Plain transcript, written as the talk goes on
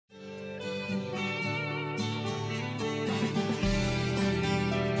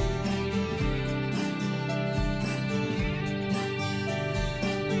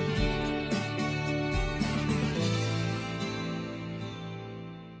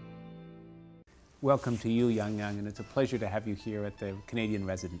Welcome to you, Yang Yang, and it's a pleasure to have you here at the Canadian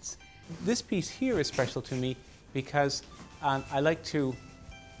residence. This piece here is special to me because I like to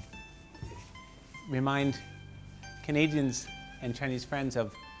remind Canadians and Chinese friends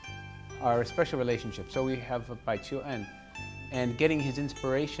of our special relationship. So we have Bai Qiu-en, and getting his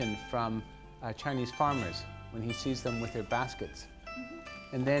inspiration from Chinese farmers when he sees them with their baskets.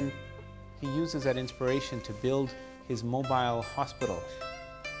 And then he uses that inspiration to build his mobile hospital.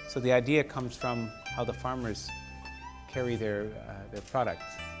 So the idea comes from how the farmers carry their products,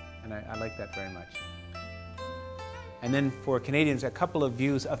 and I like that very much. And then for Canadians, a couple of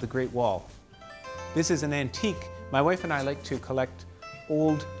views of the Great Wall. This is an antique. My wife and I like to collect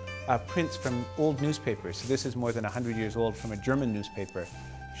old prints from old newspapers. So this is more than 100 years old from a German newspaper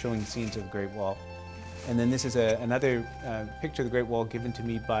showing scenes of the Great Wall. And then this is another picture of the Great Wall given to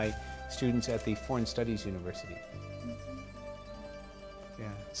me by students at the Foreign Studies University. Yeah,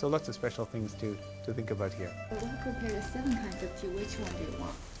 so lots of special things to think about here. We have prepared 7 kinds of tea. Which one do you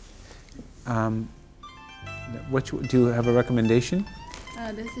want? Do you have a recommendation?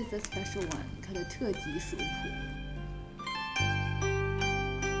 This is a special one called 特级属谱.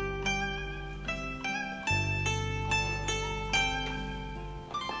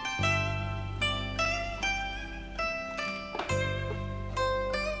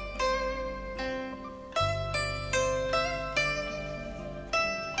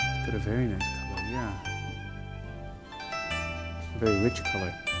 It's got a very nice color, yeah. Very rich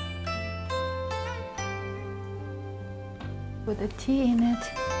color. With the tea in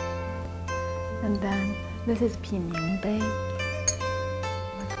it, and then this is 品茗杯,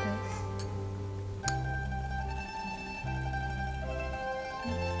 like this.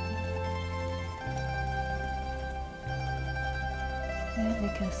 And you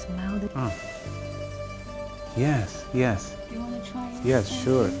can smell the. Oh. Yes, yes. Do you want to try it? Yes,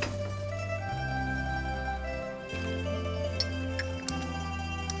 sure.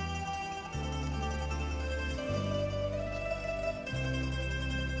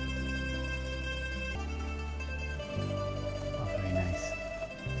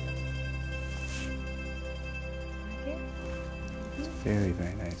 Very,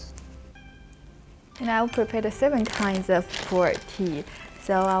 very nice. And I will prepare the 7 kinds of pour tea.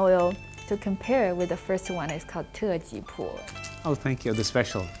 So I will compare with the first one. It's called 特级pour. Oh, thank you. The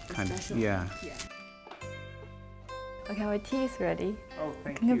special kind of, yeah. Okay, our tea is ready. Oh,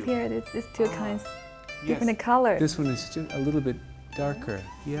 thank you. Can compare these 2 kinds, different colors. This one is just a little bit darker,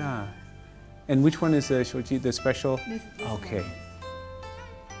 yeah. And which one is the shoji, the special? This okay.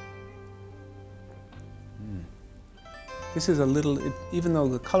 This is a little, even though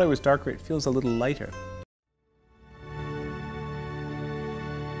the color was darker, it feels a little lighter.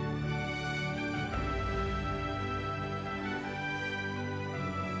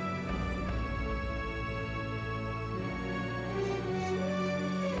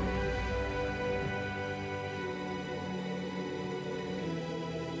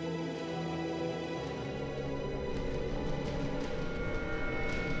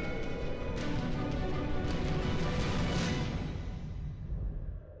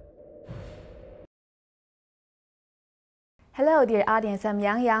 Hello, dear audience, I'm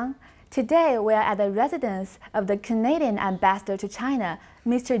Yang Yang. Today, we are at the residence of the Canadian ambassador to China,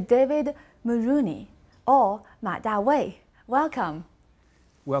 Mr. David Mulroney, or Ma Dawei. Welcome.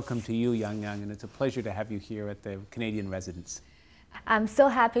 Welcome to you, Yang Yang, and it's a pleasure to have you here at the Canadian residence. I'm so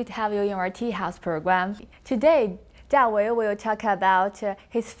happy to have you in our Tea House program. Today, Dawei will talk about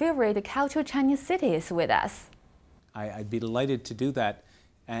his favorite cultural Chinese cities with us. I'd be delighted to do that.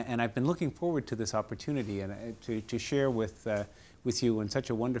 And I've been looking forward to this opportunity and to share with you in such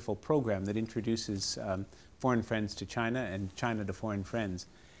a wonderful program that introduces foreign friends to China and China to foreign friends.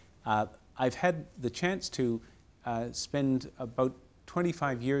 I've had the chance to spend about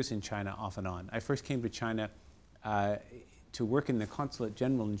 25 years in China off and on. I first came to China to work in the Consulate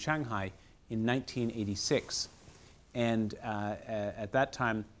General in Shanghai in 1986. And at that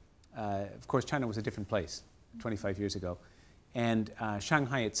time, of course, China was a different place 25 years ago. And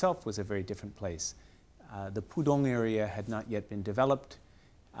Shanghai itself was a very different place. The Pudong area had not yet been developed.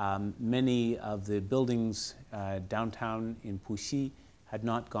 Many of the buildings downtown in Puxi had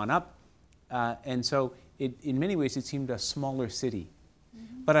not gone up. And so in many ways it seemed a smaller city.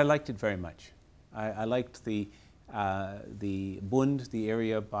 But I liked it very much. I liked the Bund, the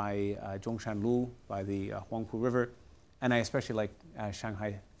area by Zhongshanlu, by the Huangpu River, and I especially liked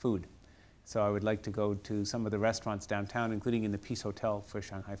Shanghai food. So I would like to go to some of the restaurants downtown, including in the Peace Hotel, for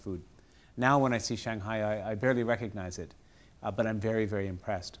Shanghai food. Now when I see Shanghai, I barely recognize it, but I'm very, very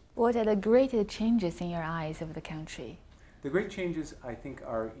impressed. What are the greatest changes in your eyes of the country? The great changes, I think,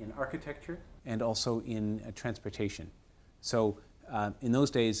 are in architecture and also in transportation. So in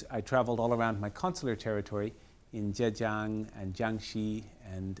those days, I traveled all around my consular territory in Zhejiang and Jiangxi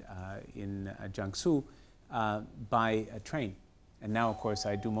and in Jiangsu by a train. And now, of course,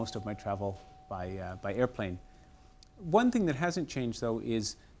 I do most of my travel by airplane. One thing that hasn't changed, though,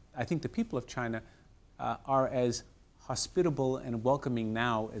 is I think the people of China are as hospitable and welcoming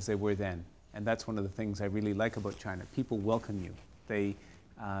now as they were then. And that's one of the things I really like about China. People welcome you. They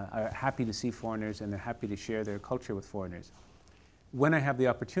are happy to see foreigners, and they're happy to share their culture with foreigners. When I have the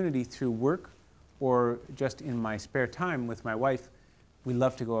opportunity through work or just in my spare time with my wife, we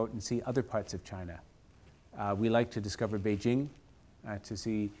love to go out and see other parts of China. We like to discover Beijing, to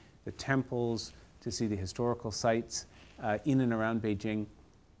see the temples, to see the historical sites in and around Beijing,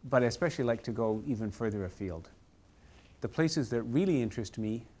 but I especially like to go even further afield. The places that really interest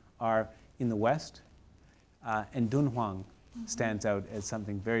me are in the west, and Dunhuang stands out as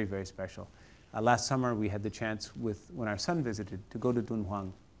something very, very special. Last summer we had the chance, when our son visited, to go to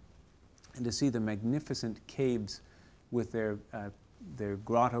Dunhuang and to see the magnificent caves with their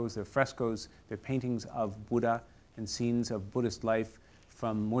grottos, their frescoes, their paintings of Buddha and scenes of Buddhist life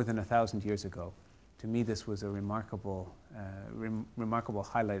from more than 1,000 years ago. To me, this was a remarkable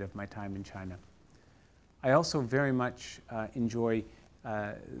highlight of my time in China. I also very much enjoy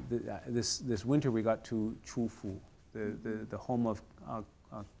this winter we got to Chufu, the home of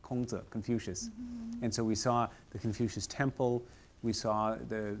Kongzi, Confucius. And so we saw the Confucius temple, we saw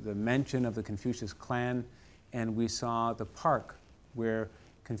the mansion of the Confucius clan, and we saw the park where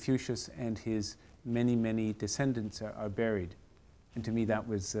Confucius and his many, many descendants are buried. And to me, that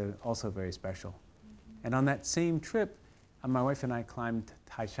was also very special. And on that same trip, my wife and I climbed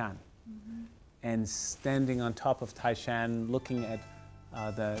Taishan. And standing on top of Taishan, looking at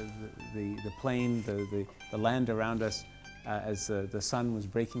the plain, the land around us as the sun was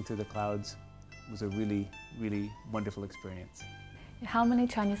breaking through the clouds, was a really, really wonderful experience. How many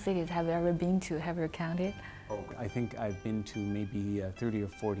Chinese cities have you ever been to? Have you counted? Oh, I think I've been to maybe 30 or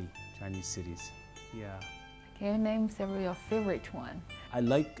 40 Chinese cities. Yeah. Can you name several of your favorite ones? I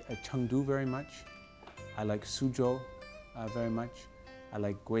like Chengdu very much. I like Suzhou very much. I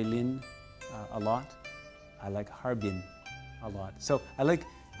like Guilin a lot. I like Harbin a lot. So I like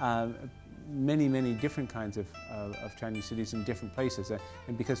many, many different kinds of Chinese cities in different places.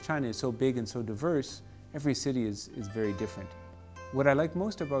 And because China is so big and so diverse, every city is very different. What I like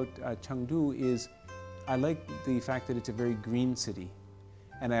most about Chengdu is I like the fact that it's a very green city.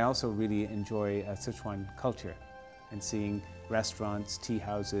 And I also really enjoy Sichuan culture and seeing restaurants, tea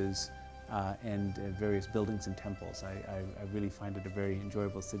houses, and various buildings and temples. I really find it a very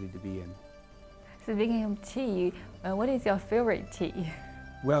enjoyable city to be in. Speaking of tea, what is your favorite tea?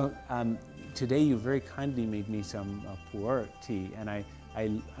 Well, today you very kindly made me some pu'er tea, and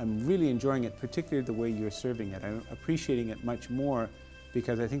I'm really enjoying it, particularly the way you're serving it. I'm appreciating it much more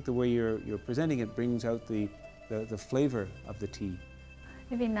because I think the way you're presenting it brings out the flavor of the tea.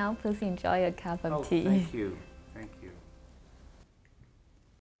 Maybe now please enjoy a cup of tea. Thank you. Thank you.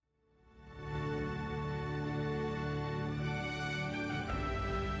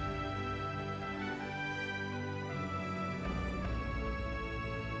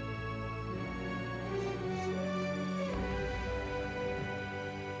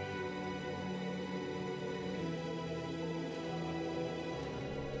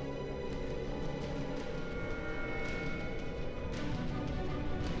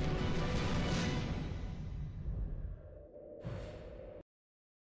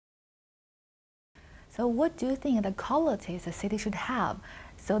 So what do you think the qualities a city should have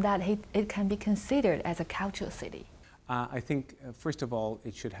so that it can be considered as a cultural city? I think, first of all,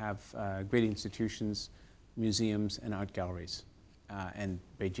 it should have great institutions, museums, and art galleries. And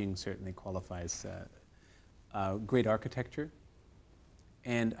Beijing certainly qualifies great architecture.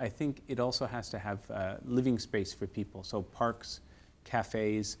 And I think it also has to have living space for people, so parks,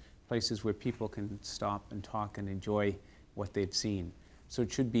 cafes, places where people can stop and talk and enjoy what they've seen. So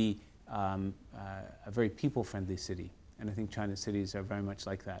it should be a very people-friendly city, and I think China's cities are very much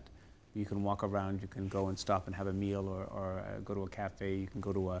like that. You can walk around, you can go and stop and have a meal, or go to a cafe, you can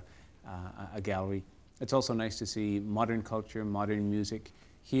go to a gallery. It's also nice to see modern culture, modern music.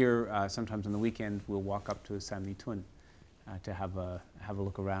 Here, sometimes on the weekend, we'll walk up to Sanlitun to have a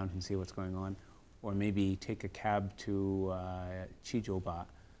look around and see what's going on, or maybe take a cab to Qizhouba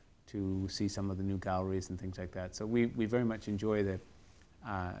to see some of the new galleries and things like that. So we very much enjoy the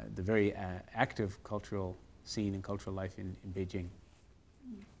very active cultural scene and cultural life in Beijing.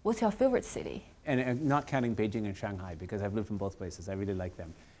 What's your favorite city? And not counting Beijing and Shanghai, because I've lived in both places. I really like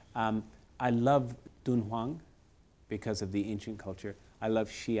them. I love Dunhuang because of the ancient culture. I love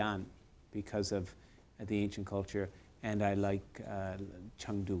Xi'an because of the ancient culture, and I like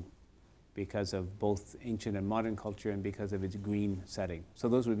Chengdu because of both ancient and modern culture and because of its green setting. So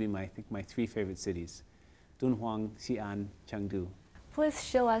those would be I think my three favorite cities: Dunhuang, Xi'an, Chengdu. Please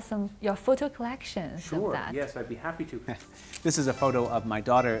show us your photo collections Sure, of that. yes, I'd be happy to. This is a photo of my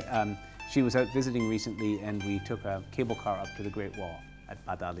daughter. She was out visiting recently, and we took a cable car up to the Great Wall at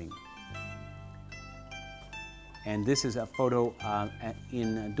Badaling. And this is a photo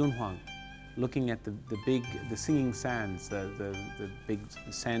in Dunhuang, looking at the singing sands, the big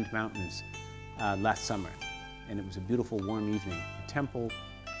sand mountains last summer. And it was a beautiful warm evening. A temple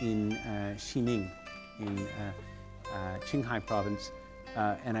in Xining in Qinghai province,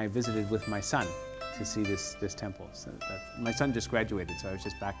 and I visited with my son to see this temple. So my son just graduated, so I was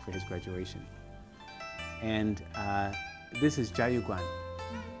just back for his graduation. And this is Jiayuguan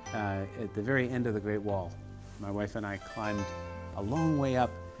at the very end of the Great Wall. My wife and I climbed a long way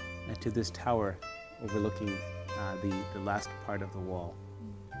up to this tower overlooking the last part of the wall.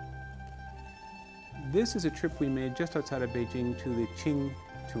 This is a trip we made just outside of Beijing to the Qing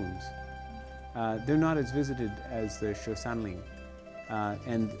tombs. They're not as visited as the Shosanling,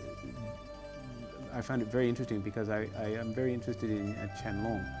 and I found it very interesting because I am very interested in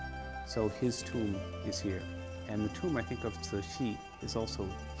Qianlong, so his tomb is here. And the tomb, I think, of Cixi is also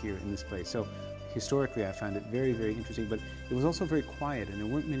here in this place. So historically, I found it very, very interesting, but it was also very quiet and there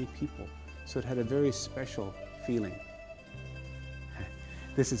weren't many people, so it had a very special feeling.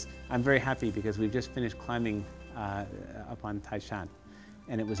 I'm very happy because we've just finished climbing up on Taishan,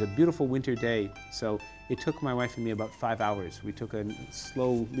 and it was a beautiful winter day, so it took my wife and me about 5 hours. We took a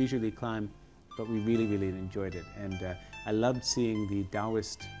slow, leisurely climb, but we really, really enjoyed it. And I loved seeing the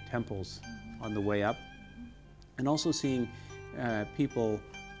Taoist temples on the way up, and also seeing people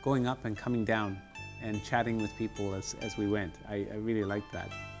going up and coming down and chatting with people as we went. I really liked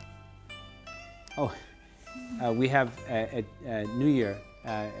that. Oh, we have at New Year,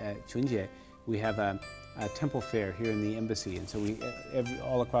 Chunjie, we have a temple fair here in the embassy, and so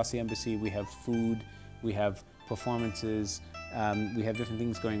all across the embassy we have food, we have performances, we have different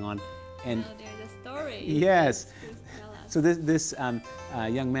things going on. And there's a story. Yes. So this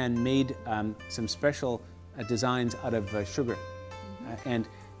young man made some special designs out of sugar, and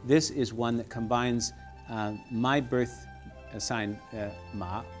this is one that combines my birth sign,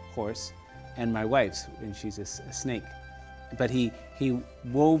 Ma, horse, and my wife's, and she's a snake. But he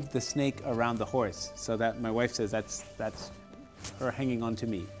wove the snake around the horse, so that my wife says that's her hanging on to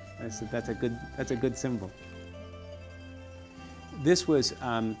me. I said that's a good symbol. This was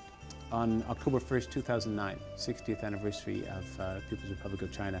on October 1st, 2009, 60th anniversary of People's Republic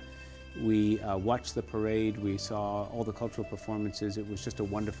of China. We watched the parade, we saw all the cultural performances. It was just a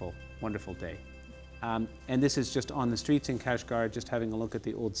wonderful, wonderful day. And this is just on the streets in Kashgar, just having a look at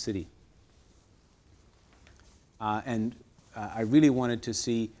the old city. And I really wanted to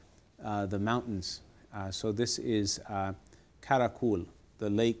see the mountains. So this is Karakul, the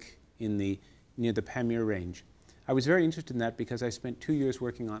lake near the Pamir Range. I was very interested in that because I spent 2 years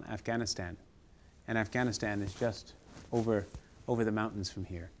working on Afghanistan, and Afghanistan is just over the mountains from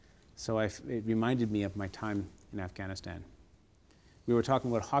here. So it reminded me of my time in Afghanistan. We were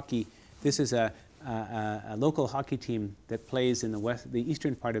talking about hockey. This is a local hockey team that plays in the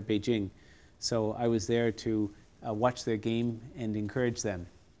eastern part of Beijing. So I was there to watch their game and encourage them,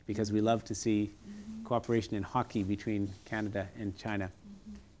 because we love to see cooperation in hockey between Canada and China.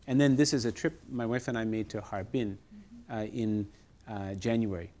 And then this is a trip my wife and I made to Harbin in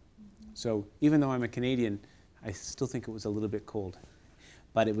January. So even though I'm a Canadian, I still think it was a little bit cold.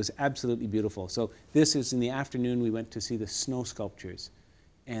 But it was absolutely beautiful. So this is in the afternoon. We went to see the snow sculptures,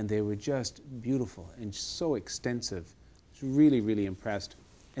 and they were just beautiful and so extensive. I was really, really impressed.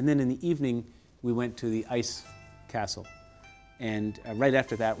 And then in the evening, we went to the ice castle. And right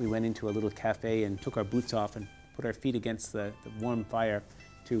after that, we went into a little cafe and took our boots off and put our feet against the warm fire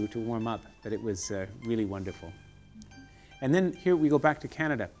to warm up. But it was really wonderful. And then here we go back to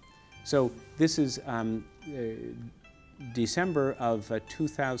Canada. So this is December of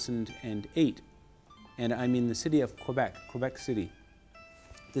 2008, and I'm in the city of Quebec City.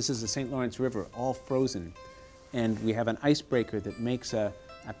 This is the St. Lawrence River, all frozen, and we have an icebreaker that makes a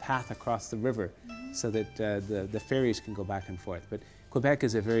path across the river so that the ferries can go back and forth. But Quebec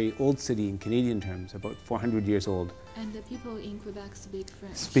is a very old city in Canadian terms, about 400 years old. And the people in Quebec speak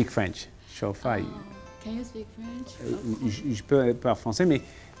French. Speak French. Can you speak French? Je peux parler français, mais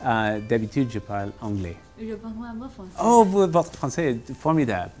d'habitude je parle anglais. Je parle un peu français. Oh, votre français est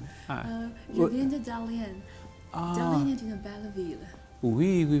formidable. Je viens de Dalian. Dalian est une belle ville.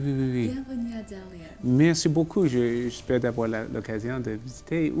 Oui, oui, oui, oui, oui. Bienvenue à Dalian. Merci beaucoup. J'espère d'avoir l'occasion de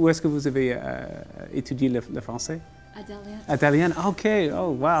visiter. Où est-ce que vous avez étudié le français? À Dalian. À Dalian. Okay.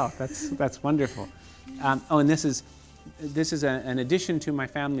 Oh, wow. That's wonderful. Oh, and this is an addition to my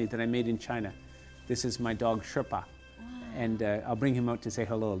family that I made in China. This is my dog Sherpa, and I'll bring him out to say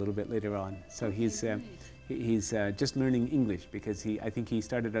hello a little bit later on. So he's just learning English because I think he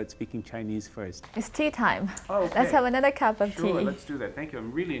started out speaking Chinese first. It's tea time. Oh, okay. Let's have another cup of Sure, tea. let's do that. Thank you.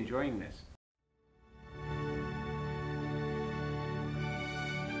 I'm really enjoying this.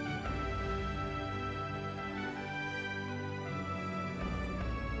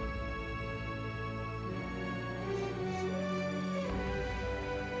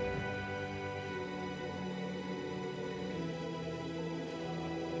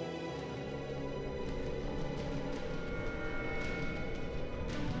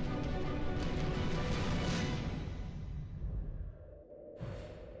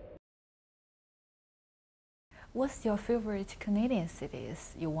 What's your favorite Canadian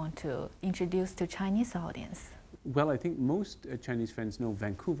cities you want to introduce to Chinese audience? Well, I think most Chinese friends know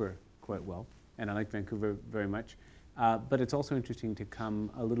Vancouver quite well, and I like Vancouver very much. But it's also interesting to come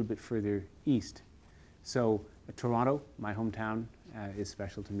a little bit further east. So Toronto, my hometown, is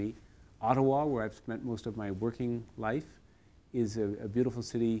special to me. Ottawa, where I've spent most of my working life, is a beautiful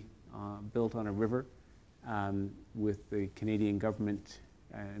city built on a river with the Canadian government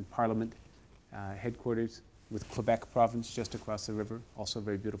and Parliament headquarters, with Quebec province just across the river, also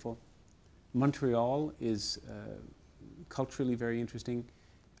very beautiful. Montreal is culturally very interesting.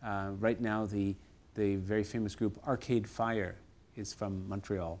 Right now, the very famous group Arcade Fire is from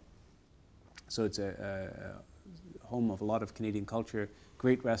Montreal. So it's a home of a lot of Canadian culture,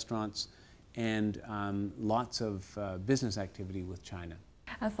 great restaurants, and lots of business activity with China.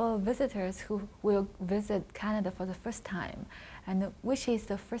 And for visitors who will visit Canada for the first time, and which is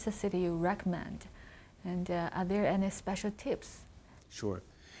the first city you recommend? And are there any special tips? Sure.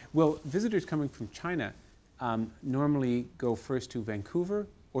 Well, visitors coming from China normally go first to Vancouver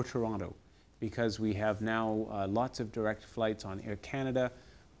or Toronto, because we have now lots of direct flights on Air Canada,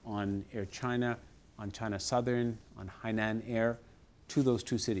 on Air China, on China Southern, on Hainan Air, to those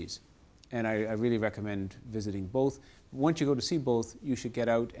two cities. And I really recommend visiting both. Once you go to see both, you should get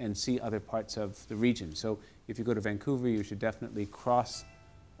out and see other parts of the region. So if you go to Vancouver, you should definitely cross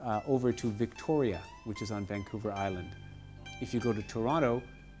over to Victoria, which is on Vancouver Island. If you go to Toronto,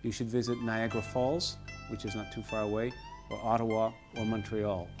 you should visit Niagara Falls, which is not too far away, or Ottawa or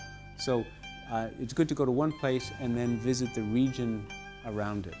Montreal. So it's good to go to one place and then visit the region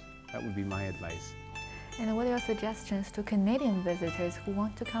around it. That would be my advice. And what are your suggestions to Canadian visitors who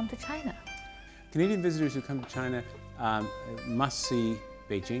want to come to China? Canadian visitors who come to China must see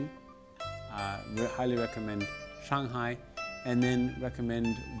Beijing. Highly recommend Shanghai, and then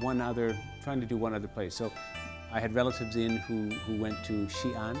recommend trying to do one other place. So I had relatives in who went to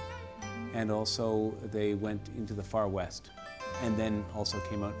Xi'an, and also they went into the far west, and then also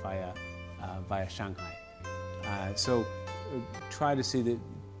came out via Shanghai. So try to see the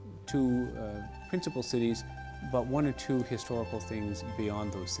two principal cities, but one or two historical things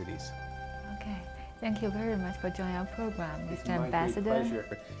beyond those cities. Okay. Thank you very much for joining our program, Mr. My Ambassador. great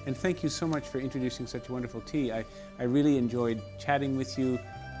pleasure. And thank you so much for introducing such a wonderful tea. I really enjoyed chatting with you,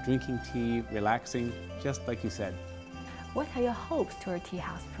 drinking tea, relaxing, just like you said. What are your hopes to our Tea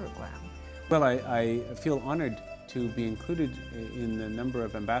House program? Well, I feel honored to be included in the number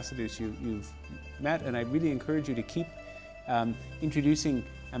of ambassadors you've met, and I really encourage you to keep introducing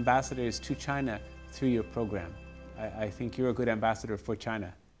ambassadors to China through your program. I think you're a good ambassador for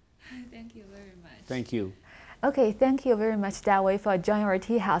China. Thank you very much. Thank you. Okay, thank you very much, Dawei, for joining our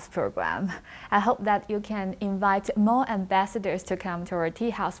Tea House program. I hope that you can invite more ambassadors to come to our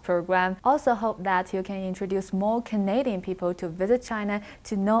Tea House program. Also hope that you can introduce more Canadian people to visit China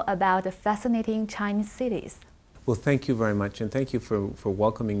to know about the fascinating Chinese cities. Well, thank you very much, and thank you for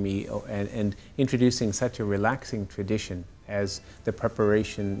welcoming me and introducing such a relaxing tradition as the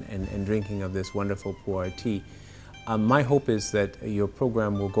preparation and drinking of this wonderful pu'er tea. My hope is that your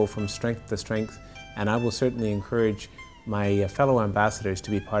program will go from strength to strength, and I will certainly encourage my fellow ambassadors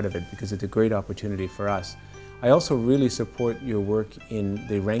to be part of it because it's a great opportunity for us. I also really support your work in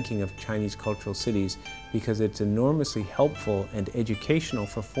the ranking of Chinese cultural cities because it's enormously helpful and educational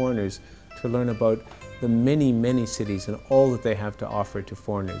for foreigners to learn about the many, many cities and all that they have to offer to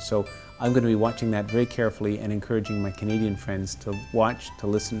foreigners. So I'm going to be watching that very carefully and encouraging my Canadian friends to watch, to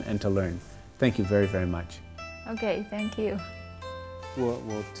listen, and to learn. Thank you very, very much. Okay, thank you.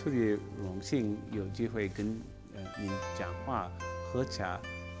 我特别荣幸有机会跟您讲话，合起来，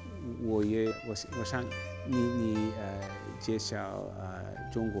我想你介绍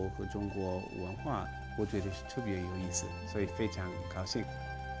中国和中国文化，我觉得是特别有意思，所以非常高兴。